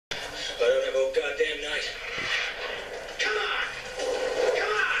it. Come on.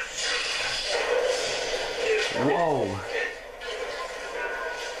 Come on. Whoa.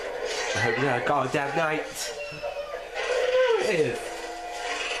 Oh yeah, goddamn night. There it is.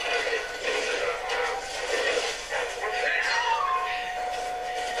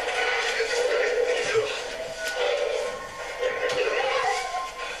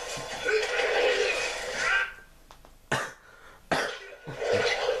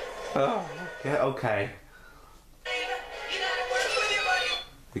 Oh, yeah, okay.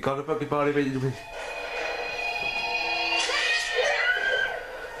 You got a bucket body, but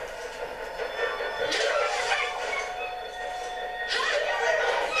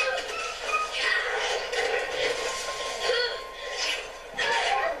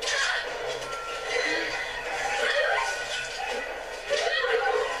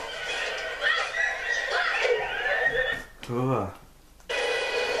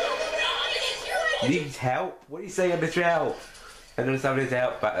needs help? What are you saying, Mr. Help? And then somebody's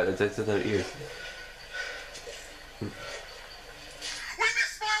help, but I don't use. We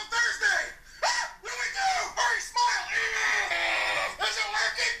missed Smile Thursday! Ah, what do we do? Hurry, Smile! Is it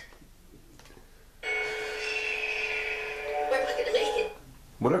working? We're not gonna make it.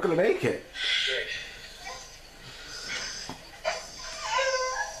 We're not gonna make it.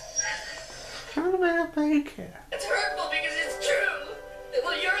 How am I gonna make it? It's hurtful because it's true.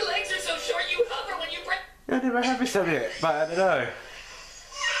 Well, your legs are so short you hover when you break. I never have this on it, but I don't know.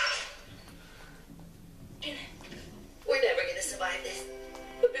 We're never gonna survive this.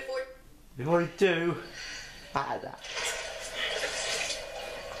 But Before we do, bad.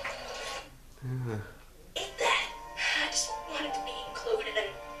 Ain't that? I just wanted to be included and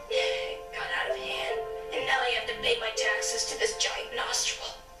got out of hand. And now I have to pay my taxes to this giant nostril.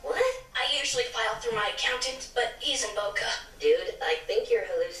 What? I usually file through my accountant, but he's in Boca. Dude, I think you're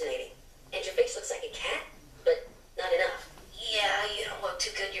hallucinating. And your face looks like a cat, but not enough. Yeah, you don't look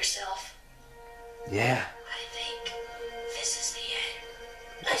too good yourself. Yeah. I think this is the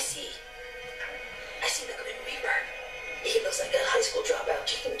end. I see the Grim Reaper. He looks like a high school dropout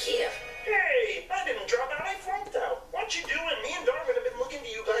in Kiev. Hey, I didn't drop out. I flunked out. What you doing? Me and Darwin have been looking to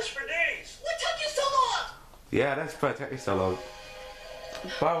you guys for days. What took you so long? Yeah, that's perfectly so long.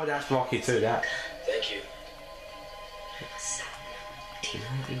 Why would that's Rocky too, that? Thank you.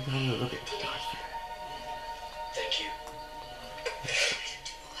 Look at Thank you.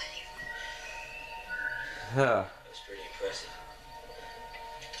 Huh. That was pretty impressive.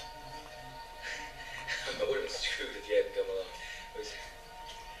 I would have been screwed if you hadn't come along. It was...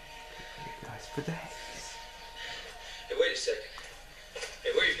 Nice for days. Hey, wait a second.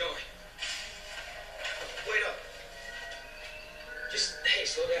 Hey, where are you going? Wait up. Just, hey,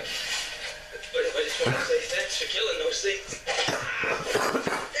 slow down. But I just want to say thanks for killing those things.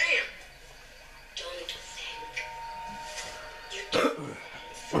 Damn! Don't think. You don't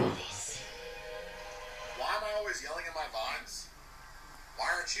for this. Why am I always yelling at my vines? Why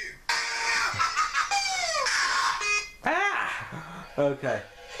aren't you? Ah! Okay.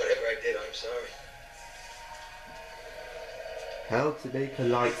 Whatever I did, I'm sorry. How to make a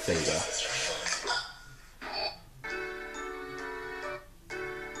lightsaber. This is your fault.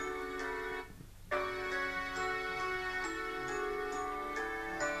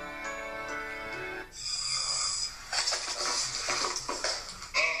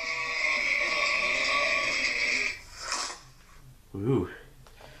 Ooh.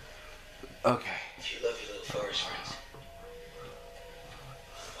 Okay. If you love your little forest friends,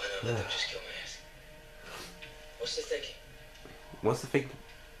 why not let them just kill my ass? What's the thinking? What's the thing?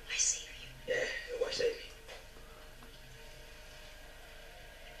 I save you. Yeah, why save me?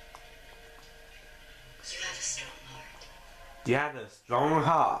 You have a strong heart. You had a strong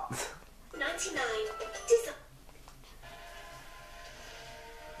heart. 99. Dis-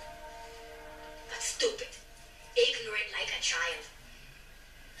 That's stupid. Ignorant like a child.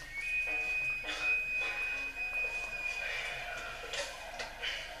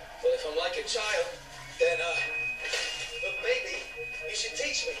 Well, if I'm like a child, then, well, maybe you should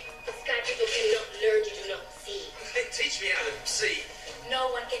teach me. Sky people cannot learn you do not see. Then teach me how to see.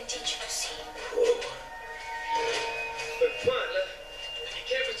 No one can teach you to see. Whoa. But come on, you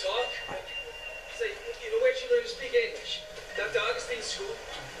can't be talk. Say, where'd you learn to speak English? Dr. Augustine's school?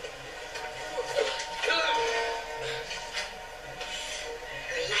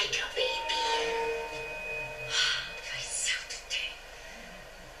 You're like a baby. I saw today.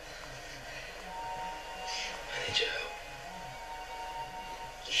 I need your help.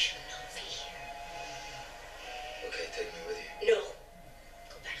 You should not be here. Okay, take me with you. No.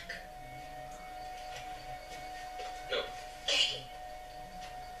 Go back. No. Okay.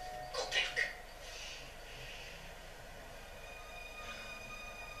 Go back.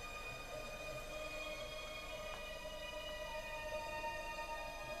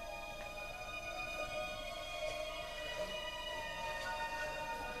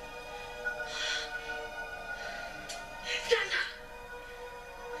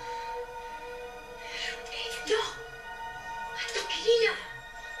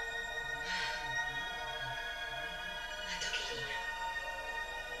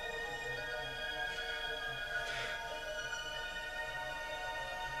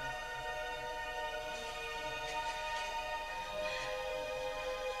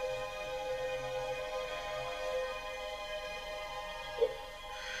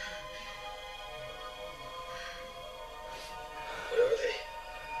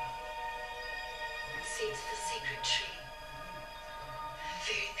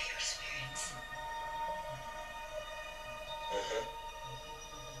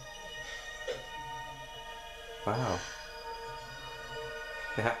 Wow.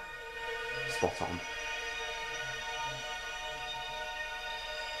 Yeah. Spot on.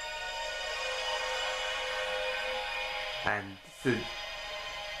 And this is...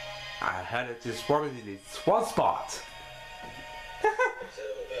 I heard it just probably this one spot.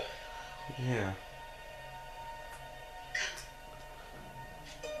 Yeah.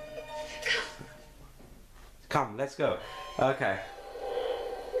 Come, let's go. Okay.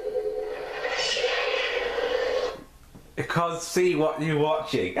 Because see what you're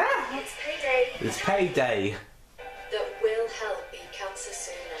watching. Ah! It's payday. It's payday. That will help beat cancer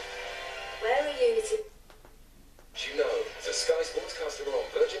sooner. Where are Unity? Do you know, as a Sky Sports customer on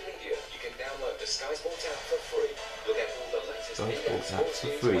Virgin Media, you can download the Sky Sports app for free. You'll get all the latest Sky in-depth Sports app sports for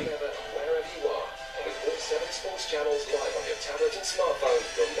news free. whenever and wherever you are. And with all 7 sports channels live on your tablet and smartphone,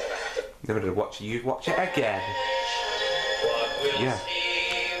 you'll never have to... Never to watch you watch it again. What we'll Yeah. see